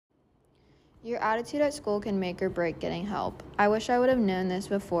Your attitude at school can make or break getting help. I wish I would have known this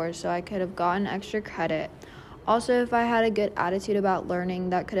before so I could have gotten extra credit. Also, if I had a good attitude about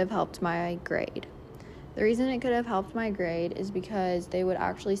learning, that could have helped my grade. The reason it could have helped my grade is because they would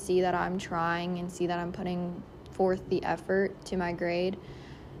actually see that I'm trying and see that I'm putting forth the effort to my grade.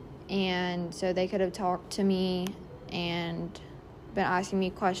 And so they could have talked to me and been asking me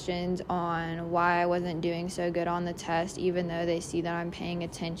questions on why I wasn't doing so good on the test, even though they see that I'm paying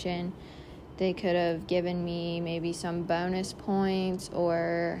attention. They could have given me maybe some bonus points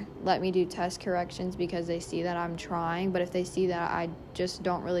or let me do test corrections because they see that I'm trying. But if they see that I just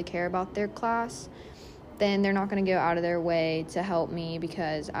don't really care about their class, then they're not going to go out of their way to help me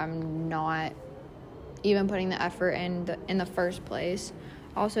because I'm not even putting the effort in the first place.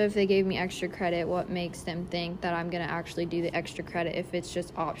 Also, if they gave me extra credit, what makes them think that I'm going to actually do the extra credit if it's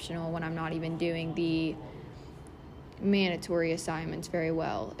just optional when I'm not even doing the mandatory assignments very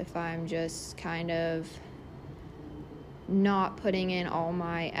well? If I'm just kind of not putting in all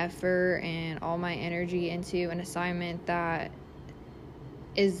my effort and all my energy into an assignment that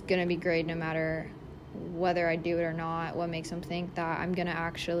is going to be great no matter whether I do it or not, what makes them think that I'm going to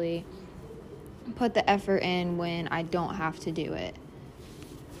actually put the effort in when I don't have to do it?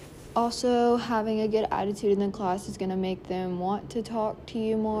 Also, having a good attitude in the class is going to make them want to talk to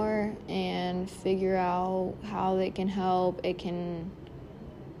you more and figure out how they can help.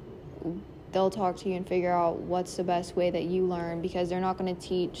 They'll talk to you and figure out what's the best way that you learn, because they're not going to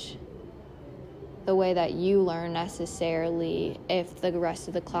teach the way that you learn necessarily if the rest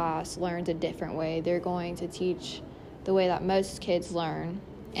of the class learns a different way. They're going to teach the way that most kids learn.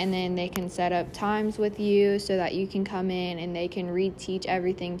 And then they can set up times with you so that you can come in and they can reteach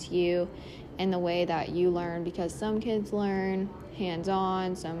everything to you in the way that you learn, because some kids learn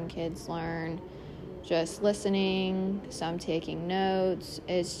hands-on, some kids learn just listening, some taking notes.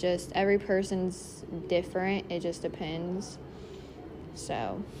 It's just every person's different. It just depends.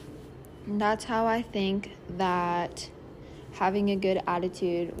 So that's how I think that having a good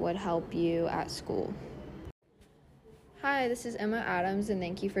attitude would help you at school. Hi, this is Emma Adams, and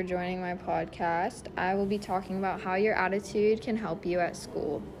thank you for joining my podcast. I will be talking about how your attitude can help you at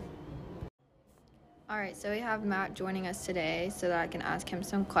school. All right, so we have Matt joining us today so that I can ask him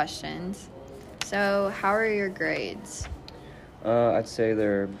some questions. So, how are your grades? I'd say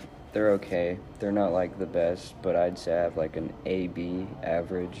they're okay. They're not like the best, but I'd say I have like an A/B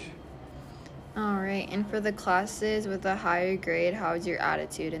average. All right, and for the classes with a higher grade, how's your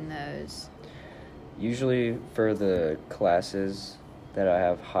attitude in those? Usually for the classes that I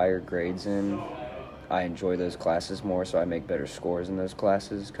have higher grades in, I enjoy those classes more, so I make better scores in those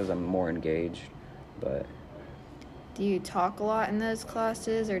classes because I'm more engaged. But do you talk a lot in those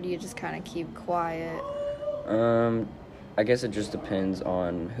classes, or do you just kind of keep quiet? I guess it just depends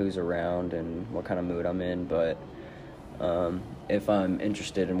on who's around and what kind of mood I'm in, but if I'm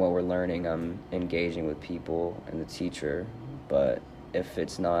interested in what we're learning, I'm engaging with people and the teacher. But if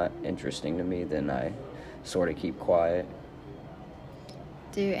it's not interesting to me, then I sort of keep quiet.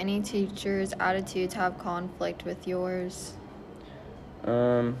 Do any teachers' attitudes have conflict with yours?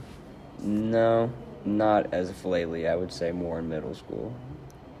 No, not as of lately. I would say more in middle school.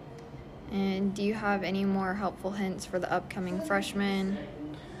 And do you have any more helpful hints for the upcoming freshmen?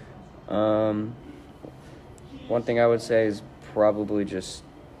 One thing I would say is probably just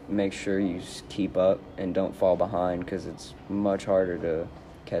make sure you keep up and don't fall behind, because it's much harder to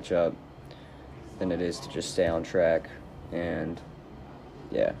catch up than it is to just stay on track. And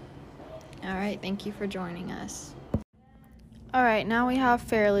yeah. All right, thank you for joining us. All right, now we have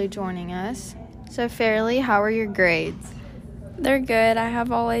Fairly joining us. So Fairly, how are your grades? They're good. I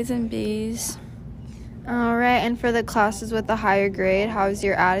have all A's and B's. All right, and for the classes with a higher grade, how's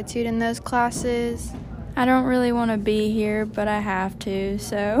your attitude in those classes? I don't really want to be here, but I have to,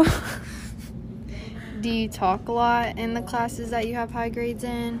 so. Do you talk a lot in the classes that you have high grades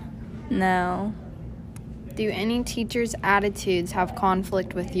in? No. Do any teachers' attitudes have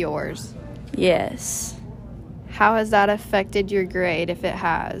conflict with yours? Yes. How has that affected your grade, if it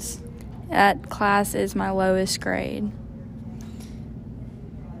has? That class is my lowest grade.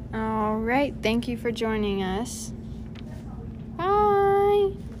 All right, thank you for joining us.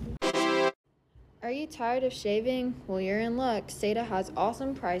 Bye! Are you tired of shaving? Well, you're in luck. Seda has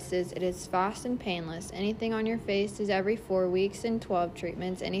awesome prices. It is fast and painless. Anything on your face is every 4 weeks and 12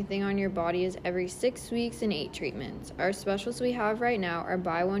 treatments. Anything on your body is every 6 weeks and 8 treatments. Our specials we have right now are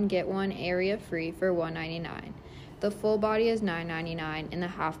buy one, get one area free for $199. The full body is $9.99 and the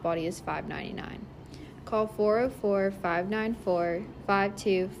half body is $5.99. Call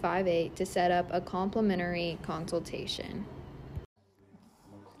 404-594-5258 to set up a complimentary consultation.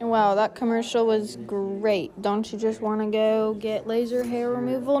 Wow, that commercial was great. Don't you just want to go get laser hair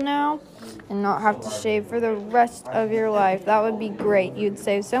removal now and not have to shave for the rest of your life? That would be great. You'd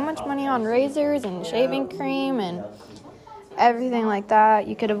save so much money on razors and shaving cream and everything like that.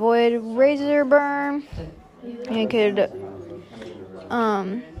 You could avoid razor burn. You could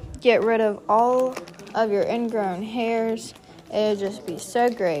get rid of all of your ingrown hairs. It would just be so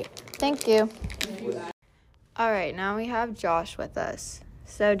great. Thank you. All right, now we have Josh with us.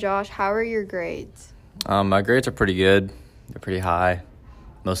 So, Josh, how are your grades? My grades are pretty good. They're pretty high,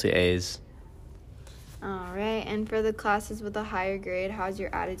 mostly A's. All right, and for the classes with a higher grade, how's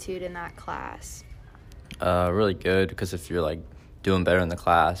your attitude in that class? Really good, because if you're, doing better in the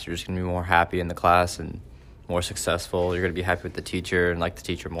class, you're just going to be more happy in the class and more successful. You're going to be happy with the teacher and like the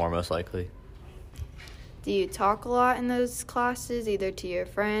teacher more, most likely. Do you talk a lot in those classes, either to your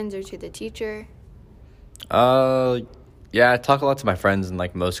friends or to the teacher? Yeah, I talk a lot to my friends in,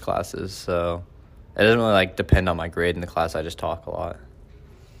 most classes, so it doesn't really, depend on my grade in the class. I just talk a lot.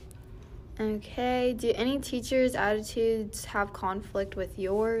 Okay. Do any teachers' attitudes have conflict with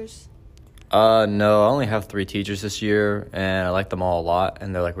yours? No, I only have 3 teachers this year, and I like them all a lot,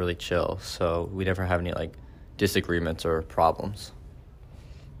 and they're, really chill, so we never have any, disagreements or problems.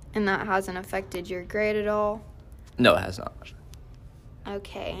 And that hasn't affected your grade at all? No, it has not.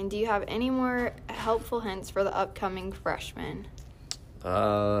 Okay, and do you have any more helpful hints for the upcoming freshmen?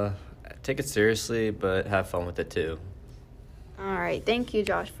 Take it seriously, but have fun with it too. All right, thank you,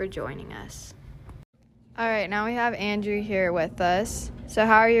 Josh, for joining us. All right, now we have Andrew here with us. So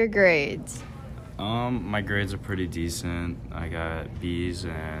how are your grades? My grades are pretty decent. I got B's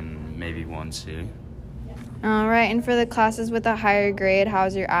and maybe 1 C. All right, and for the classes with a higher grade,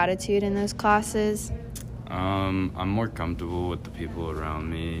 how's your attitude in those classes? I'm more comfortable with the people around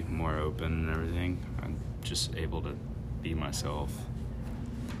me, more open and everything. I'm just able to be myself.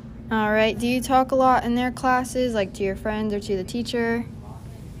 All right, do you talk a lot in their classes, to your friends or to the teacher?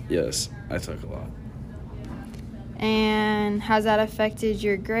 Yes, I talk a lot. And has that affected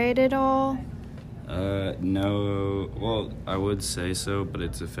your grade at all? No. Well, I would say so, but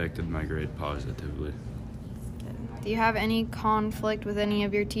it's affected my grade positively. Do you have any conflict with any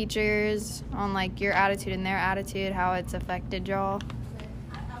of your teachers on, your attitude and their attitude, how it's affected y'all?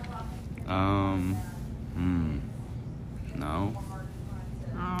 No.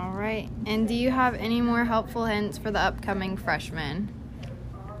 All right. And do you have any more helpful hints for the upcoming freshmen?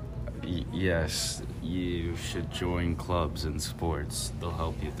 Yes, you should join clubs and sports. They'll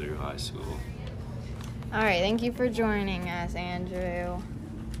help you through high school. All right. Thank you for joining us, Andrew.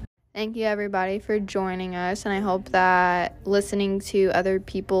 Thank you, everybody, for joining us, and I hope that listening to other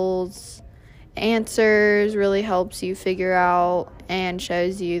people's answers really helps you figure out and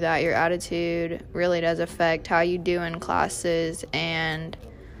shows you that your attitude really does affect how you do in classes and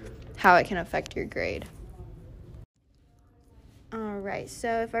how it can affect your grade. All right,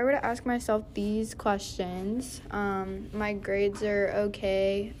 so if I were to ask myself these questions, my grades are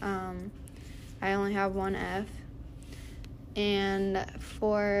okay. I only have 1 F. And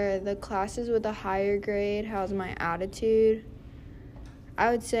for the classes with a higher grade, how's my attitude?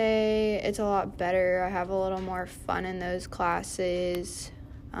 I would say it's a lot better. I have a little more fun in those classes.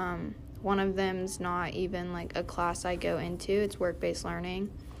 One of them's not even a class I go into. It's work-based learning.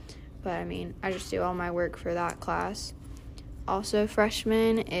 But I just do all my work for that class. Also,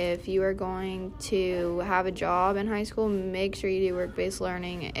 freshmen, if you are going to have a job in high school, make sure you do work-based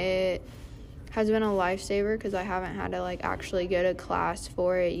learning. It has been a lifesaver because I haven't had to actually go to class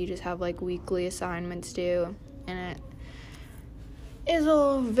for it. You just have weekly assignments due, and it is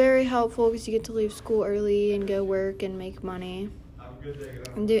very helpful because you get to leave school early and go work and make money.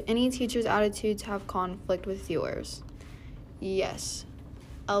 And do any teachers' attitudes have conflict with yours? Yes,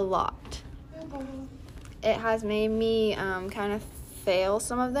 a lot. It has made me kind of fail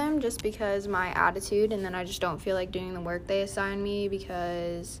some of them just because my attitude, and then I just don't feel like doing the work they assign me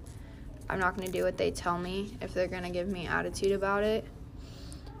because I'm not going to do what they tell me if they're going to give me attitude about it.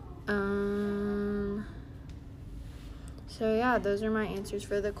 So yeah, those are my answers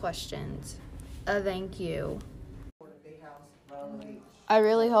for the questions. Thank you. I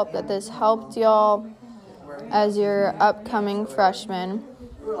really hope that this helped y'all as your upcoming freshmen.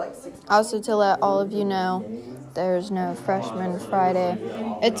 Also, to let all of you know, there's no Freshman Friday.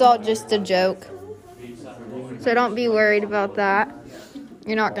 It's all just a joke. So don't be worried about that.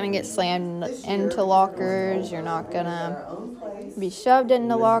 You're not going to get slammed into lockers. You're not going to be shoved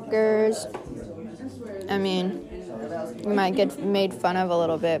into lockers. You might get made fun of a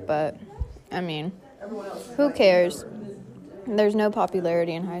little bit, but, who cares? There's no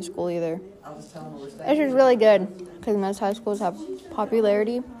popularity in high school either. This is really good. because most high schools have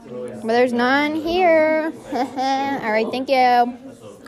popularity. But there's none here. All right, thank you.